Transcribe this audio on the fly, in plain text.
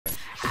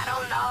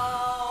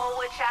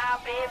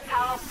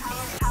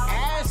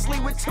Ashley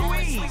with 2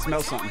 E's.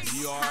 Smell something.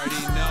 You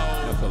already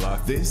know. That's a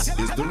lot. This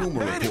is the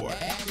Rumor Report.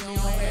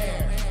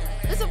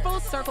 It's a full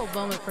circle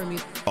moment for me.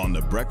 On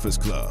The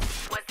Breakfast Club.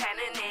 What's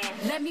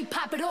happening? Let me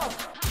pop it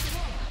off.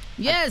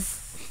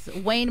 Yes,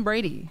 Wayne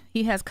Brady.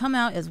 He has come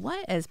out as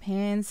what? As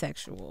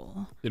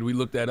pansexual. Did we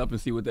look that up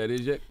and see what that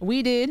is yet?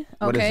 We did.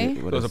 Okay.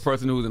 So it's a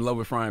person who's in love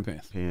with frying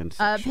pans.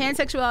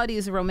 Pansexuality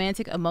is a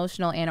romantic,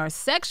 emotional, and or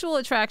sexual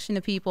attraction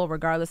to people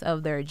regardless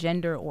of their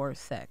gender or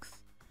sex.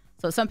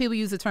 So some people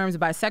use the terms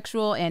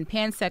bisexual and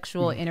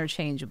pansexual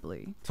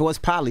interchangeably. So what's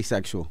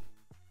polysexual?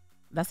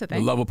 That's the The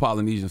thing. love of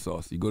Polynesian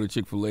sauce. You go to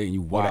Chick-fil-A and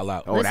you wild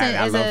out. Oh, Listen,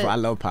 I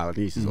love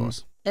Polynesian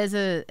sauce. As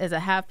a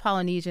half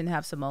Polynesian,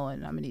 half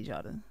Samoan, I'm gonna need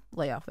y'all to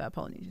lay off that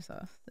Polynesian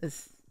sauce.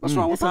 What's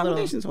wrong with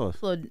Polynesian sauce?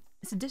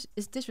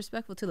 It's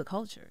disrespectful to the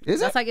culture.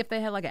 Is That's it? like if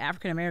they had like an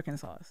African American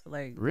sauce.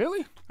 Like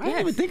Really? I didn't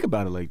even think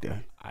about it like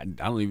that. I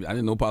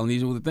didn't know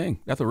Polynesian was a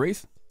thing. That's a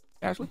race,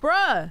 Ashley?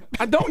 bruh,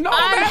 I don't know.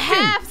 I'm asking.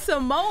 half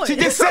Samoan. She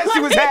just said she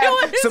was half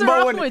What is Samoan,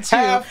 wrong with you?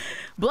 half-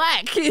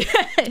 Black.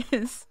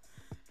 Yes.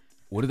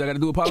 What does that got to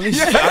do with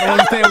Polynesian? I don't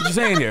understand what you're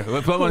saying here.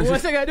 What's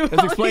that got to do with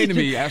Let's explain to Polynesian?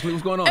 me, Ashley,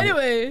 what's going on here?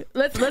 Anyway,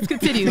 let's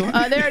continue.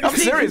 I'm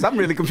serious. I'm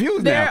really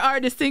confused There now. are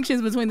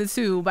distinctions between the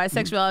two.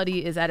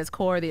 Bisexuality is at its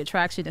core the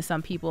attraction to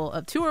some people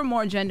of 2 or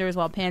more genders,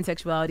 while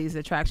pansexuality is the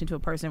attraction to a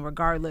person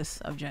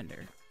regardless of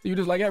gender. You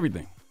just like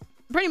everything.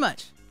 Pretty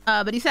much.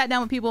 But he sat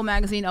down with People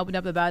magazine, opened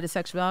up about his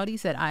sexuality,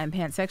 said, I am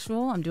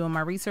pansexual. I'm doing my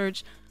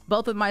research,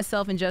 both with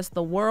myself and just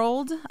the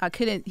world.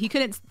 He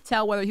couldn't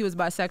tell whether he was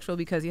bisexual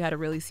because he had to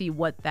really see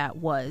what that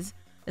was,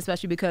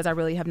 especially because I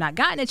really have not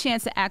gotten a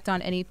chance to act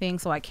on anything.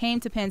 So I came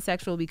to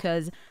pansexual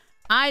because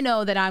I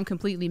know that I'm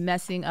completely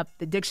messing up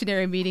the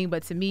dictionary meaning,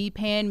 but to me,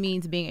 pan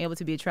means being able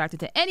to be attracted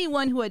to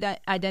anyone who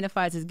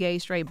identifies as gay,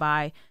 straight,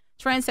 bi,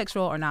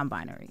 transsexual, or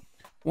non-binary.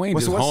 Wayne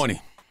just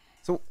horny.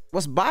 So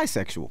what's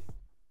bisexual?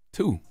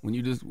 Too, when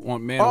you just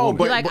want man or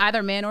woman. You like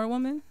either man or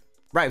woman?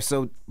 Right.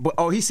 So,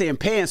 he's saying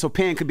pan. So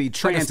pan could be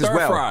trans like a as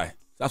well. fry.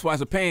 That's why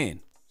it's a pan.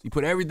 You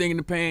put everything in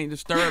the pan,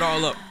 just stir it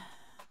all up.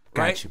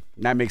 Right? Gotcha.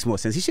 That makes more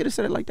sense. He should have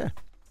said it like that.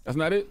 That's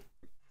not it?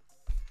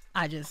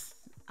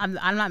 I'm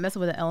not messing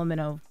with the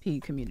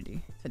LMNOP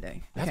community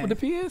today. That's okay? what the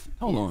P is?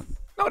 Hold on.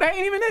 No, that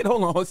ain't even it.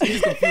 Hold on. See,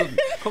 he's confused.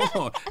 Hold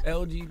on.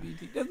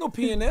 LGBT. There's no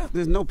P in there.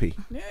 There's no P.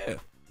 Yeah.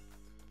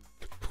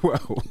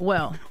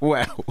 Well.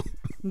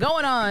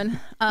 Going on,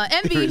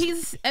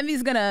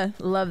 Envy's gonna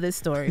love this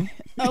story.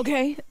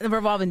 Okay,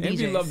 revolving DJs.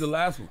 Envy loved the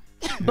last one.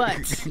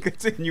 But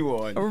continue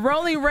on.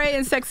 Rolling Ray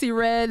and Sexyy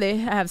Red, they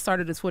have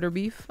started a Twitter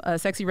beef.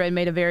 Sexyy Red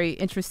made a very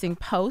interesting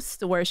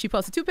post where she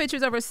posted 2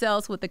 pictures of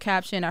herself with the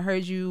caption, "I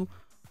heard you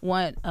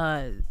want."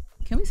 Can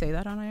we say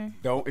that on air?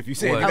 Don't. If you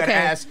say it, you okay. gotta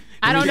ask.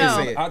 I don't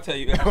know. I'll tell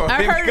you.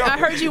 I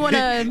heard you want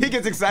to. He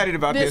gets excited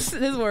about this.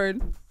 This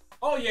word.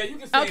 Oh yeah, you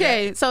can say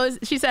Okay, that. so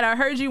she said, I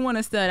heard you want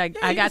to stud.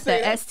 I got the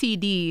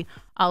STD.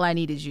 All I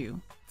need is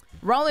you.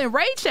 Rolling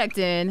Ray checked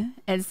in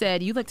and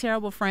said, you look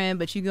terrible, friend,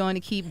 but you're going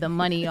to keep the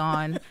money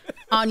on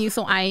you,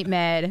 so I ain't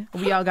mad.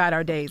 We all got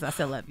our days. I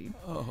still love you.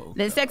 Oh,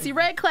 then Sexyy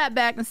Red clapped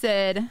back and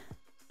said,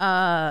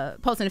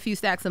 posting a few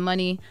stacks of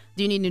money.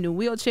 Do you need a new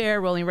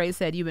wheelchair? Rolling Ray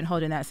said, you've been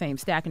holding that same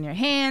stack in your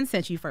hand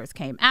since you first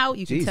came out.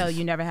 You can tell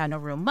you never had no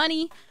real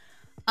money.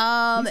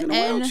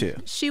 And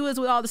she was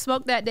with all the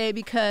smoke that day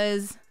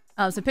because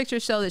some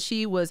pictures show that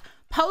she was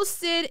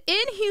posted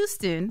in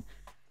Houston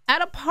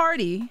at a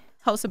party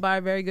hosted by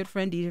a very good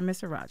friend, DJ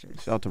Mr.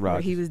 Rogers. Shout out to Rogers.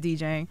 Where he was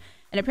DJing.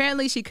 And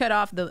apparently he cut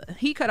off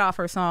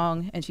her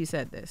song and she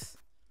said this.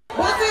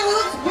 What's it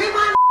looks? We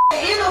my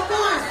in a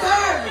foreign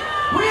service.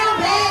 Real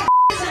bad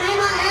and ain't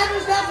my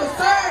average, that's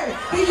absurd.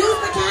 He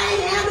used to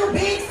can't handle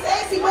big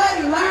sexy, but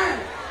he learned.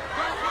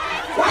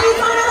 Why you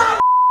turn it off?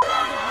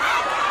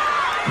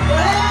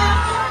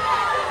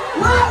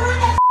 Well, run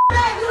that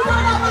back. You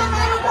turn off my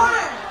favorite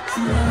part.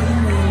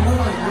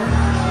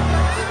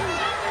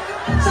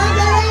 Shake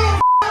that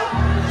ass.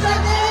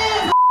 Shake that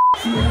ass.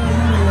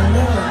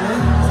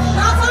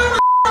 Now turn my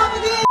off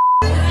again.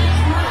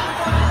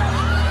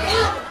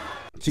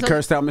 She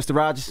cursed out Mr.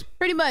 Rogers?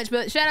 Pretty much,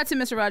 but shout out to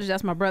Mr. Rogers.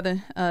 That's my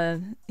brother,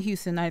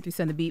 Houston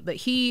 93 The Beat. But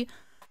he,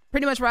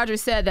 pretty much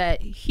Rogers said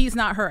that he's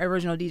not her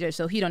original DJ,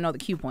 so he don't know the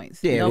cue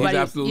points. Yeah, he's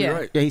absolutely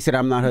right. Yeah, he said,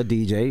 I'm not her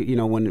DJ. You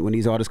know, when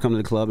these artists come to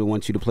the club and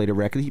want you to play the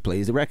record, he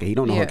plays the record. He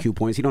don't know her cue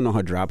points. He don't know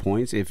her drop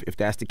points. If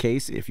that's the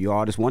case, if your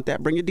artists want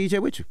that, bring your DJ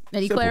with you.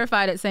 And he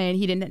clarified it, saying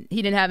he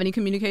didn't have any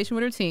communication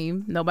with her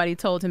team. Nobody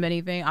told him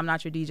anything. I'm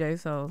not your DJ,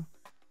 so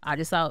I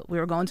just thought we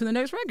were going to the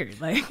next record.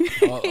 Like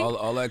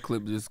all that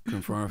clip just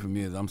confirmed for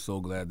me is I'm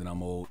so glad that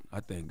I'm old. I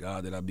thank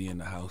God that I be in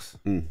the house.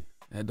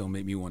 That don't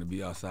make me want to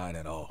be outside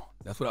at all.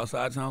 That's what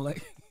outside sound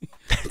like?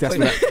 That's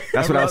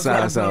what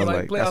outside sounds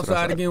like. Play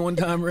outside again one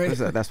time, Ray.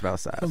 That's what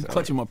outside I'm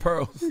clutching my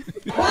pearls. What's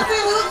it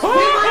looks? We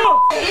my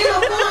in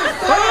a foreign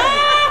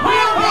service.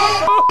 Real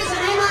bad and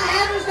ain't my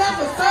average,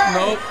 that's absurd.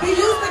 Nope. He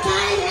used to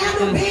can't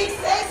handle big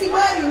sexy,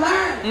 but he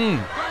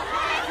learned.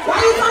 Why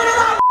you turn it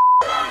off?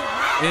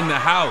 In the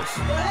house.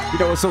 You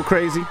know what's so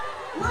crazy?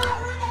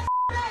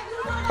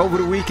 over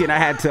the weekend, I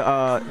had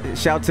to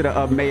shout to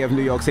the mayor of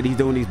New York City. He's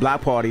doing these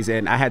block parties,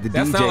 and I had to DJ.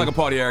 That sounds like a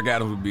party Eric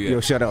Adams would be at. Yo,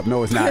 shut up.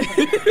 No, it's not.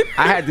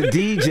 I had to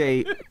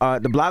DJ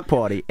the block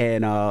party,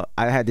 and I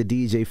had to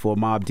DJ for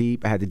Mobb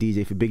Deep. I had to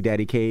DJ for Big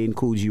Daddy Kane,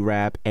 Cool G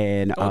Rap,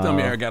 and don't tell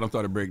me Eric Adams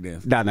started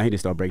breakdancing. No, he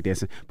didn't start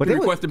breakdancing. But they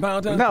requested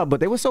Pound Town? No, but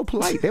they were so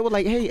polite. They were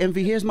like, "Hey,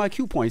 MV, here's my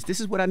cue points. This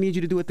is what I need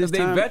you to do at this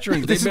time." They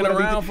veterans. They've been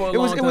around for a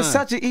long time. It was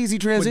such an easy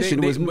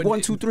transition. It was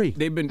 1, 2, 3.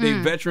 They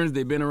veterans.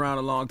 They've been around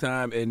a long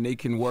time, and they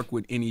can work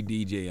with any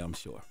DJ, I'm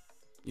sure.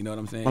 You know what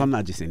I'm saying? Well, I'm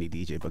not just any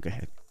DJ, but go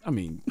ahead. I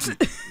mean,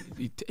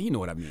 you know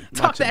what I mean.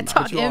 Talk that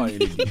talk,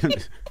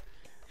 MV.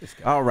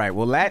 All right.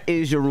 Well, that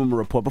is your rumor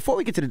report. Before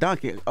we get to the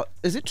donkey,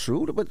 is it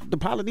true the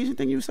Polynesian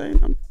thing you were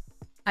saying?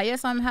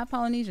 Yes, I'm half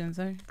Polynesian,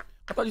 sir.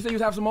 I thought you said you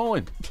was half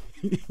Samoan.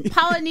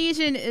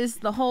 Polynesian is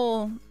the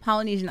whole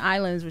Polynesian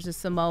islands, which is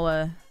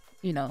Samoa,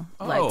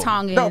 like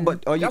Tongan. No,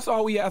 but that's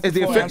all we have. Is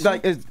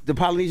the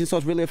Polynesian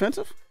sauce really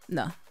offensive?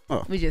 No.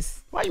 Oh. We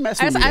just. Why are you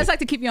messing with me? I just like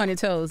to keep you on your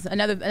toes.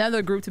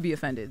 Another group to be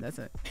offended. That's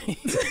it.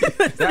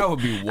 That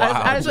would be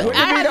wild.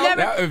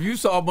 If you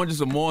saw a bunch of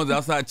Samoans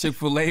outside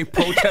Chick-fil-A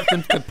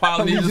protesting because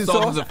Polynesian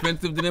sauce was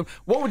offensive to them,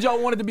 what would y'all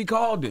want it to be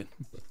called then?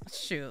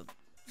 Shoot.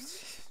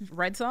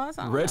 Red sauce?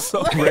 Red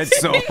sauce. Red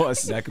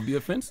sauce. That could be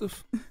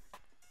offensive.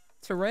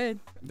 To red.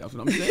 That's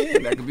what I'm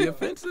saying. That could be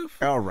offensive.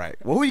 All right.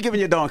 Well, who are you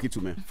giving your donkey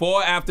to, man?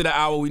 4 after the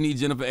hour, we need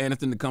Jennifer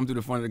Aniston to come to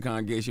the front of the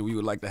congregation. We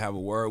would like to have a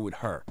word with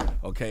her.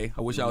 Okay?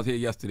 I wish I was here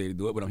yesterday to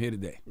do it, but I'm here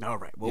today. All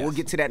right. Well, we'll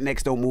get to that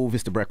next. Don't move.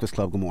 It's The Breakfast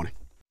Club. Good morning.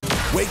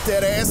 Wake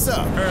that ass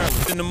up.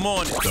 In the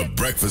morning. The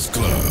Breakfast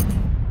Club.